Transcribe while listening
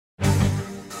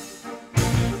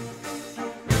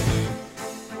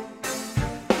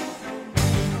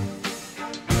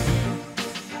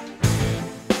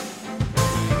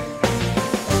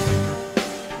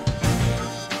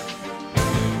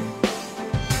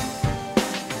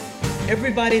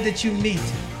Everybody that you meet,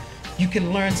 you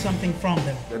can learn something from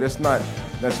them. That it's not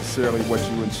necessarily what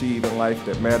you achieve in life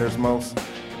that matters most,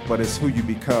 but it's who you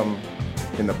become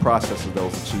in the process of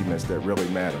those achievements that really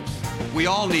matters. We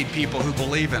all need people who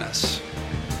believe in us.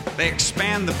 They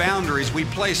expand the boundaries we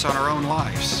place on our own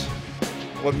lives.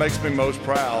 What makes me most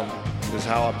proud is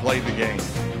how I played the game.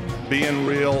 Being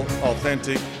real,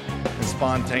 authentic, and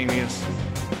spontaneous,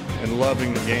 and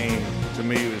loving the game, to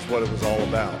me, is what it was all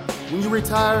about. When you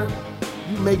retire,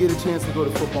 you may get a chance to go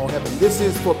to football heaven. This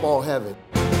is football heaven.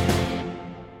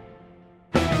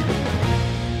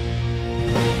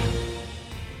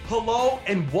 Hello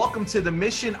and welcome to The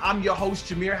Mission. I'm your host,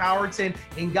 Jameer Howardson,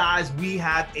 and guys, we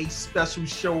have a special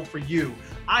show for you.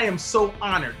 I am so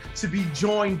honored to be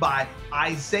joined by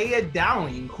Isaiah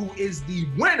Dowling, who is the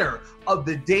winner of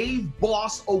the Dave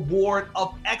Boss Award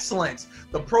of Excellence,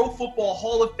 the Pro Football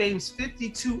Hall of Fame's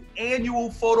 52 annual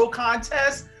photo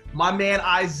contest. My man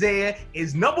Isaiah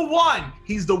is number one.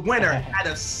 He's the winner out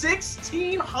of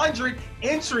 1,600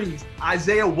 entries.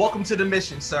 Isaiah, welcome to The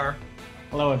Mission, sir.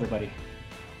 Hello, everybody.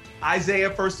 Isaiah,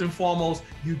 first and foremost,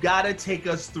 you got to take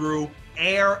us through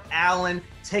Air Allen.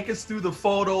 Take us through the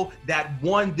photo that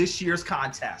won this year's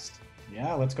contest.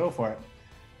 Yeah, let's go for it.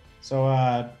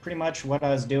 So pretty much what I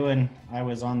was doing, I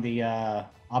was on the I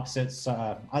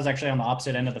was actually on the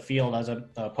opposite end of the field. I was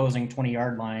at the opposing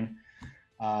 20-yard line.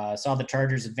 Saw the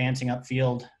Chargers advancing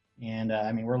upfield. And,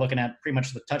 we're looking at pretty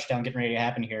much the touchdown getting ready to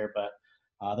happen here. But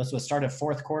this was start of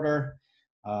fourth quarter.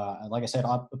 Like I said,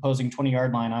 opposing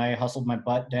 20-yard line, I hustled my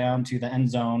butt down to the end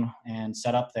zone and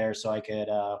set up there so I could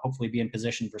hopefully be in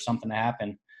position for something to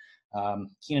happen.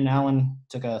 Keenan Allen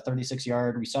took a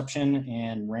 36-yard reception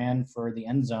and ran for the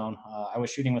end zone. I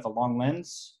was shooting with a long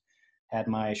lens, had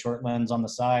my short lens on the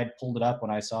side, pulled it up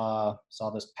when I saw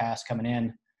this pass coming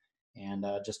in. And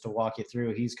just to walk you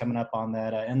through, he's coming up on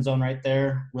that end zone right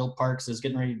there. Will Parks is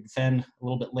getting ready to defend a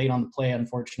little bit late on the play,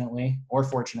 unfortunately, or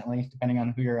fortunately, depending on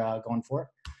who you're going for.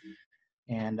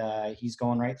 And he's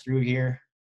going right through here,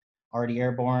 already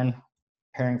airborne,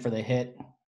 preparing for the hit.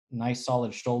 Nice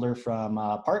solid shoulder from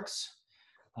Parks.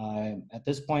 At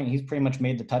this point, he's pretty much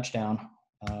made the touchdown.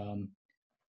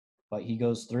 But he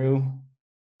goes through,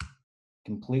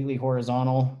 completely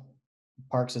horizontal.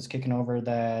 Parks is kicking over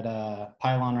that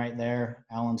pylon right there.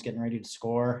 Allen's getting ready to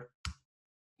score.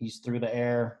 He's through the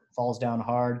air, falls down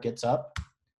hard, gets up,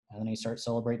 and then he starts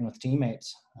celebrating with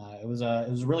teammates. It was a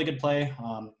really good play.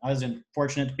 I was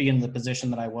fortunate to be in the position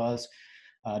that I was,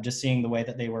 just seeing the way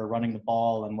that they were running the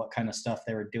ball and what kind of stuff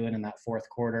they were doing in that fourth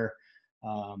quarter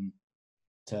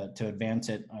to advance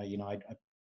it.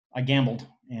 I gambled,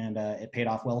 and it paid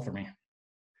off well for me.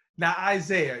 Now,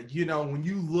 Isaiah, when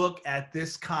you look at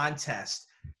this contest,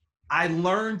 I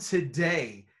learned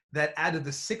today that out of the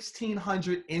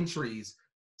 1,600 entries,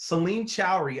 Salim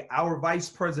Chowdhury, our vice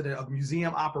president of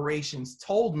museum operations,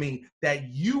 told me that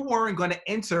you weren't going to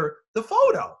enter the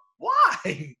photo.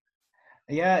 Why?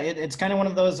 Yeah, it's kind of one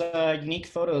of those unique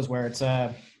photos where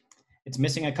it's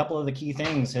missing a couple of the key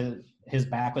things. His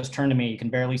back was turned to me. You can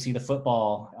barely see the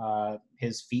football.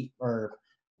 His feet or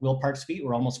Will Parks' feet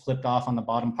were almost flipped off on the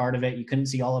bottom part of it. You couldn't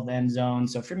see all of the end zone.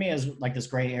 So for me, it was like this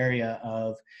gray area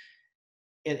of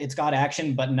it's got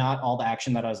action, but not all the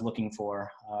action that I was looking for.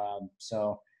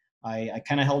 So I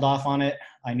kind of held off on it.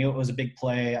 I knew it was a big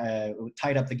play. It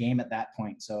tied up the game at that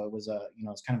point. So it was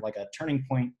it's kind of like a turning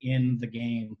point in the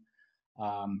game.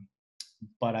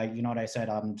 But you know what I said,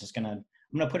 I'm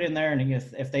gonna put it in there, and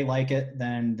if they like it,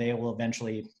 then they will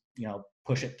eventually,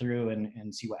 push it through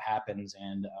and see what happens.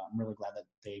 And I'm really glad that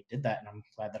they did that. And I'm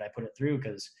glad that I put it through,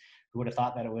 because who would have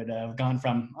thought that it would have gone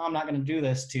from, I'm not going to do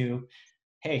this, to,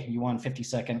 hey, you won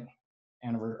 52nd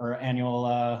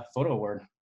annual photo award.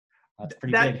 That's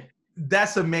pretty big.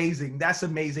 That's amazing. That's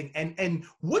amazing. And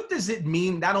what does it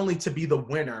mean not only to be the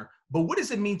winner, but what does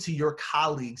it mean to your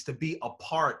colleagues to be a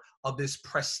part of this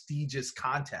prestigious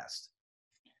contest?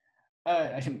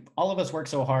 I think all of us work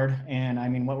so hard,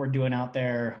 and what we're doing out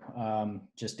there,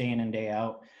 just day in and day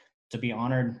out, to be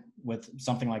honored with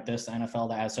something like this, the NFL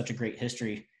that has such a great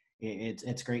history.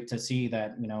 It's great to see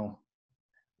that,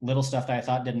 little stuff that I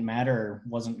thought didn't matter or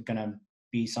wasn't going to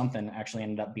be something actually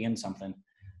ended up being something.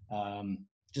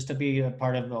 Just to be a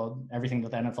part of everything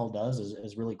that the NFL does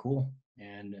is really cool,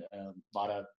 and a lot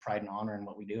of pride and honor in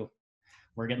what we do.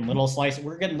 We're getting little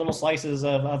slices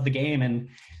of the game, and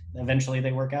eventually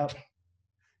they work out.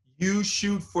 You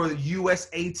shoot for the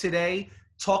USA Today.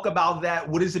 Talk about that.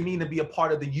 What does it mean to be a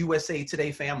part of the USA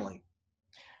Today family?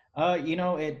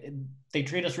 They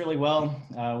treat us really well.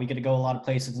 We get to go a lot of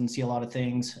places and see a lot of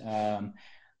things.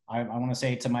 I want to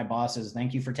say to my bosses,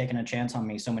 thank you for taking a chance on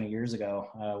me so many years ago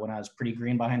when I was pretty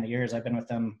green behind the ears. I've been with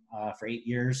them for 8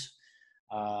 years.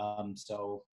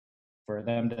 So for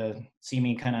them to see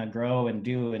me kind of grow and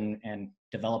do and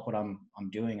develop what I'm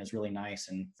doing is really nice.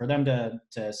 And for them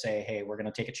to say, hey, we're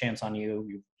going to take a chance on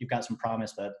you. You've got some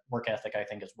promise, but work ethic, I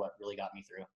think, is what really got me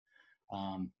through.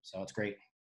 So it's great.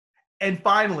 And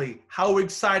finally, how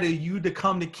excited are you to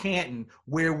come to Canton,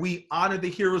 where we honor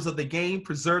the heroes of the game,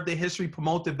 preserve the history,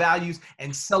 promote the values,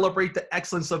 and celebrate the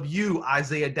excellence of you,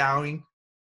 Isaiah Downing?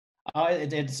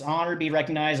 It's an honor to be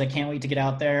recognized. I can't wait to get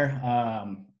out there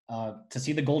to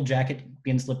see the gold jacket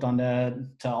being slipped onto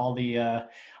all the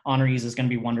honorees is going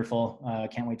to be wonderful.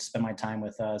 Can't wait to spend my time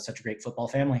with such a great football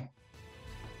family.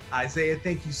 Isaiah,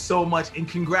 thank you so much, and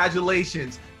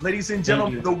congratulations. Ladies and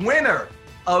gentlemen, the winner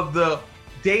of the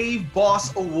Dave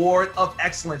Boss Award of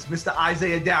Excellence, Mr.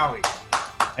 Isaiah Downing.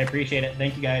 I appreciate it.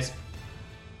 Thank you, guys.